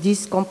with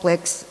these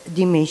complex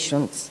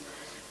dimensions: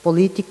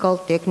 political,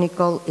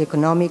 technical,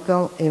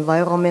 economical,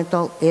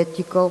 environmental,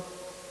 ethical.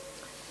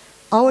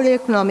 Our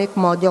economic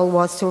model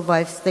was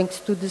survived thanks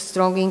to the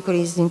strong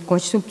increase in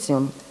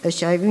consumption,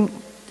 achieving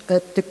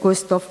at the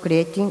cost of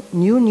creating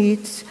new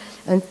needs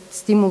and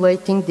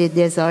stimulating the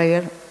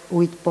desire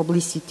with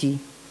publicity,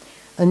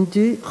 and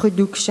the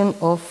reduction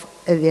of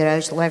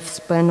average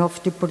lifespan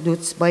of the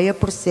products by a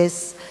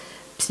process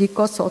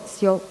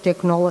psychosocial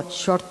technology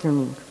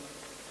shortening.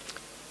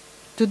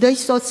 Today's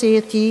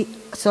society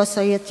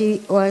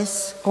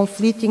has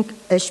conflicting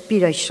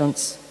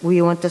aspirations. We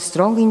want a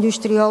strong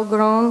industrial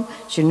growth,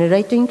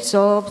 generating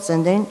jobs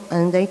and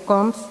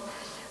incomes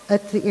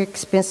at the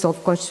expense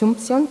of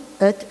consumption.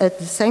 At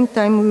the same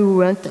time, we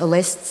want a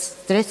less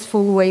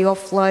stressful way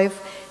of life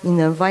in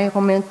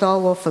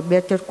environmental of a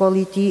better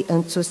quality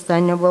and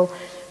sustainable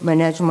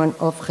management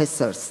of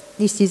resources.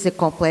 This is a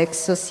complex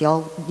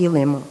social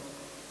dilemma.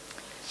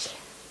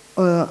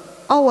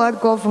 How are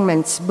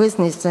governments,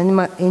 business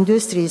and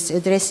industries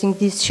addressing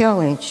this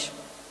challenge?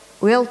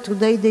 Well,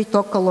 today they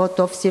talk a lot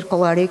of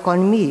circular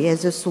economy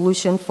as a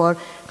solution for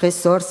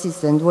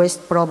resources and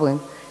waste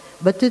problem.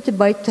 But the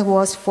debate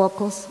was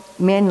focused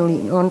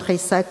mainly on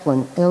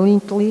recycling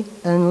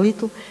and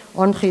little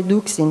on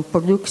reducing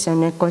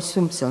production and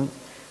consumption,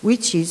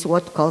 which is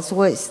what causes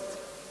waste.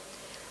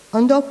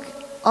 And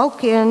how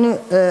can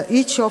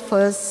each of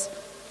us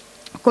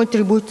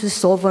contribute to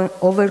solving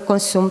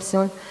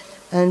overconsumption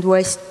and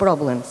waste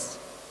problems?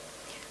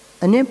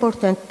 An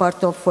important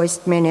part of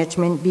waste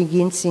management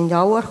begins in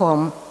our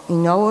home,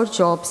 in our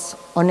jobs,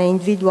 on an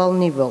individual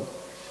level.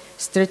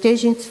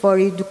 Strategies for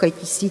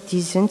educated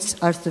citizens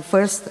are the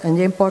first and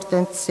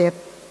important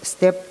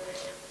step.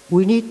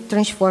 We need to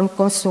transform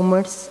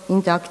consumers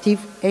into active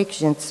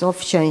agents of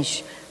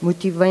change,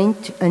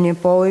 motivate and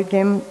empower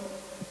them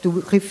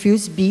to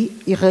refuse be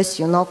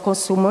irrational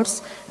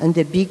consumers and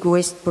the big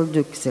waste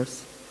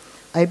producers.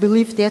 I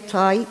believe that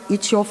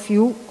each of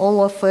you,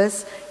 all of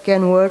us,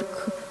 can work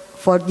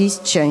for this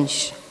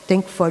change.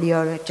 Thank you for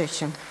your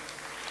attention.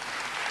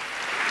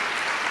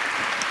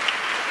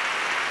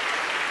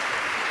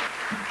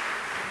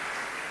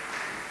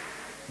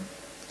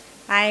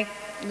 Hi,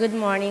 good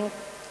morning.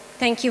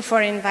 Thank you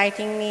for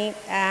inviting me.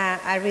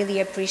 I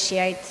really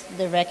appreciate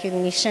the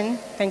recognition.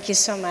 Thank you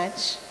so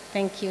much.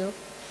 Thank you.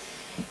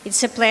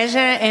 It's a pleasure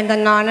and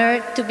an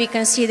honor to be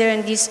considered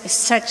in this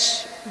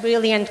such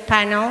brilliant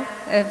panel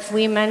of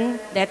women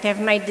that have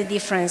made the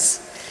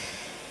difference.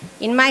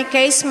 In my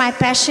case, my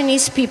passion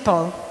is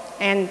people,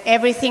 and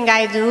everything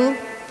I do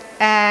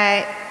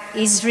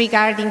is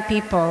regarding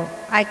people.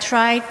 I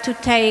try to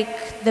take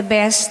the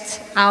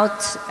best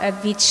out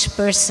of each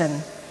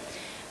person.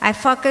 I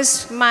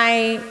focus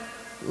my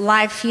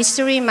life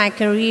history, my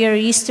career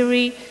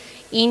history,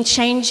 in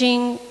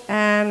changing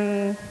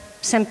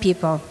some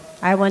people.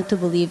 I want to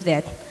believe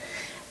that.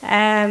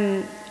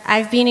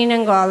 I've been in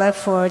Angola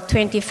for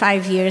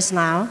 25 years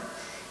now,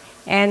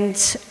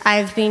 and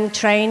I've been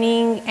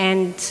training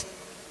and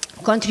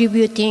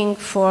contributing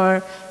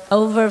for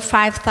over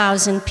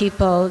 5,000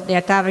 people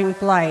that I've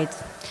employed.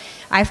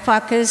 I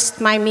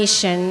focused my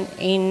mission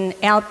in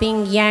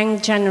helping young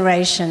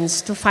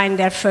generations to find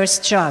their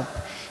first job.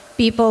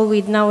 People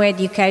with no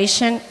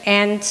education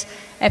and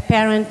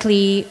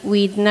apparently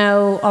with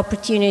no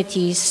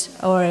opportunities,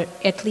 or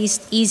at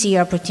least easy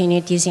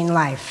opportunities in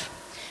life.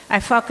 I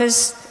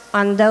focused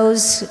on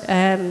those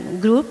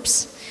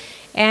groups,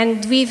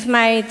 and we've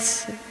made,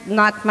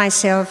 not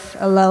myself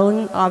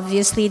alone,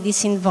 obviously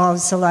this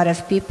involves a lot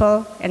of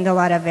people and a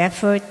lot of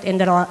effort and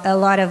a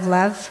lot of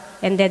love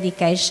and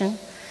dedication.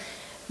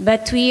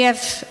 But we have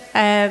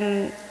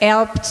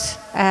helped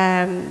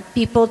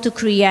people to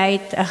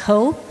create a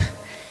hope,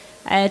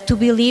 to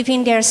believe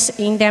in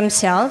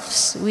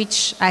themselves,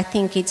 which I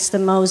think it's the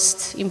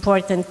most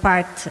important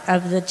part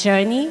of the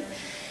journey,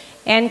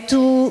 and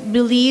to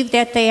believe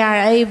that they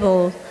are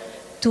able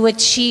to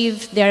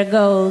achieve their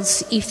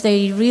goals if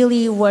they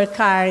really work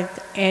hard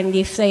and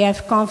if they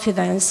have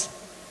confidence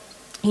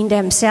in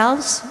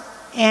themselves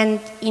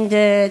and in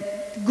the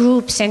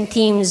groups and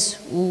teams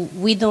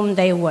with whom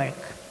they work.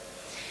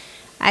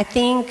 I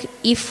think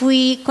if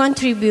we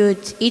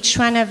contribute, each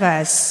one of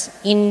us,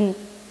 in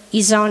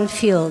his own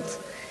field,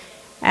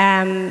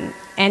 and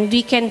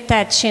we can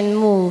touch and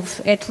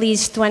move at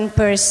least one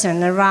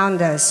person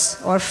around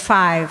us, or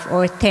 5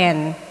 or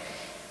 10,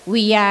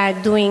 we are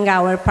doing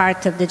our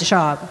part of the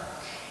job.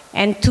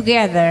 And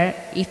together,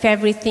 if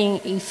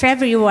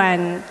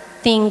everyone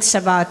thinks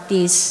about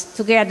this,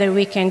 together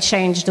we can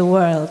change the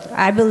world.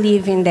 I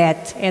believe in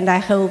that, and I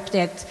hope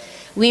that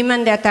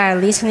women that are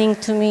listening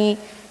to me,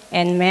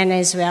 and men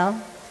as well,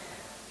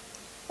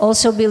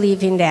 also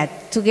believe in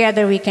that.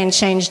 Together we can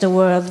change the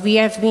world. We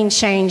have been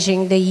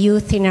changing the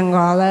youth in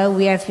Angola.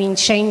 We have been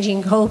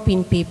changing hope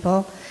in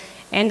people.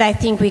 And I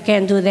think we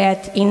can do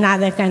that in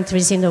other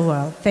countries in the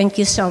world. Thank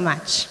you so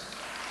much.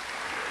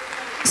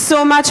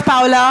 So much,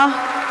 Paula.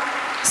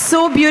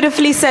 So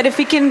beautifully said. If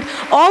we can,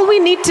 all we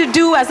need to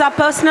do as our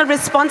personal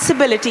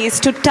responsibility is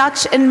to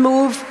touch and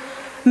move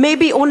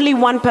maybe only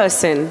one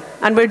person,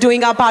 and we're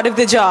doing our part of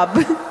the job.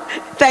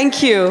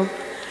 Thank you.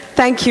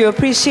 Thank you.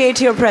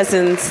 Appreciate your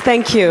presence.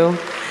 Thank you.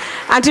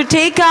 And to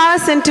take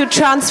us and to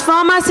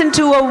transform us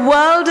into a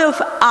world of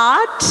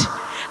art,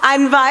 I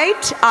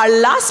invite our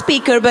last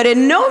speaker, but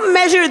in no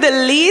measure the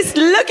least,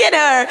 look at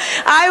her.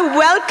 I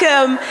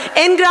welcome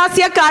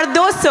Engracia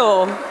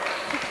Cardoso.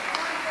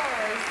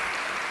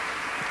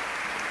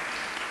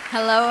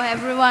 Hello,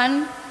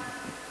 everyone.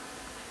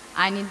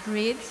 I need to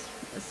breathe.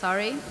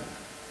 Sorry.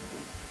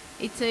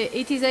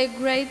 It is a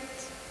great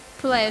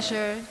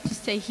pleasure to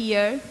stay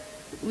here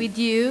with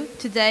you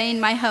today in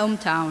my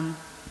hometown.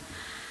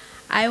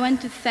 I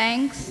want to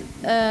thank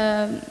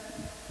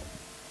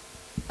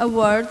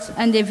awards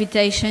and the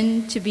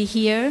invitation to be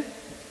here.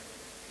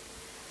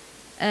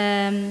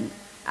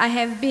 I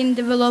have been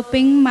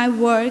developing my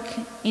work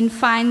in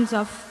finds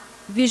of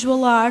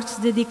visual arts,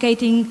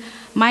 dedicating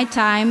my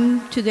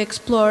time to the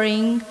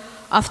exploring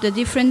of the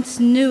different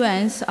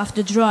nuance of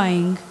the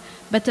drawing,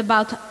 but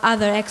about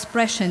other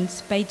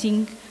expressions,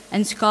 painting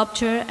and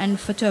sculpture and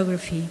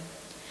photography,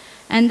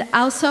 and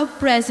also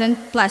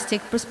present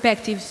plastic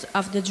perspectives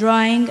of the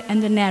drawing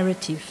and the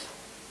narrative.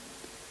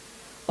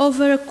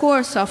 Over a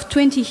course of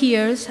 20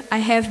 years, I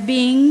have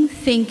been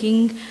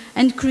thinking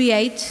and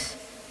create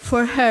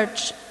for her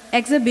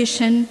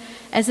exhibition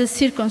as a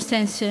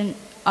circumstance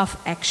of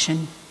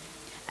action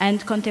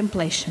and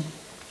contemplation.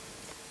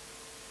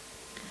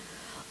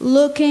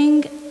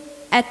 Looking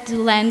at the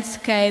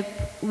landscape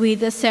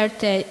with a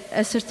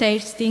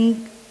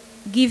certain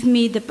give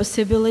me the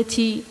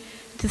possibility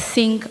to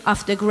think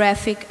of the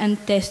graphic and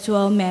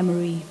textual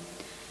memory,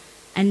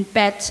 and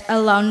Pat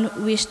alone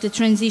wished the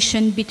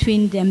transition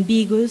between the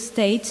ambiguous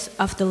states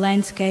of the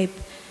landscape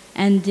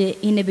and the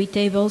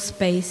inhabitable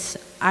space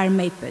are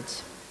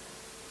mapped.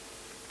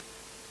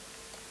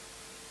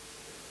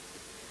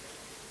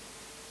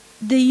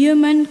 The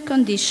human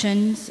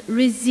conditions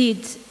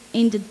reside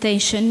in the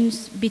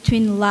tensions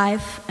between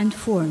life and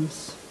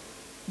forms.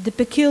 The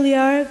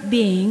peculiar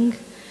being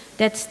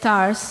that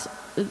starts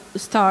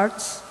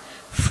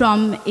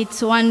from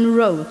its one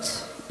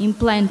root,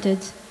 implanted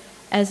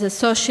as a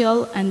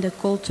social and a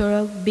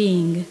cultural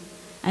being,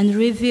 and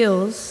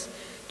reveals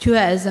to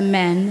us a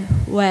man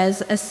who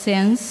has a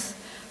sense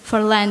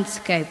for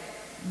landscape,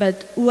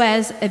 but who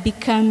has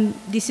become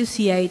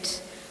dissociated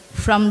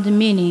from the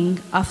meaning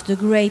of the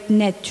great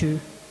nature.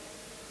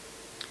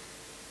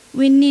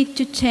 We need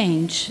to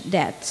change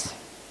that.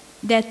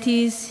 That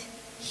is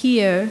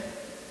here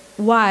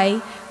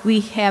why we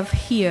have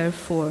here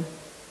for.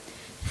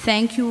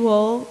 Thank you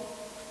all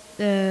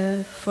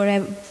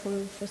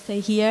for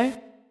staying here.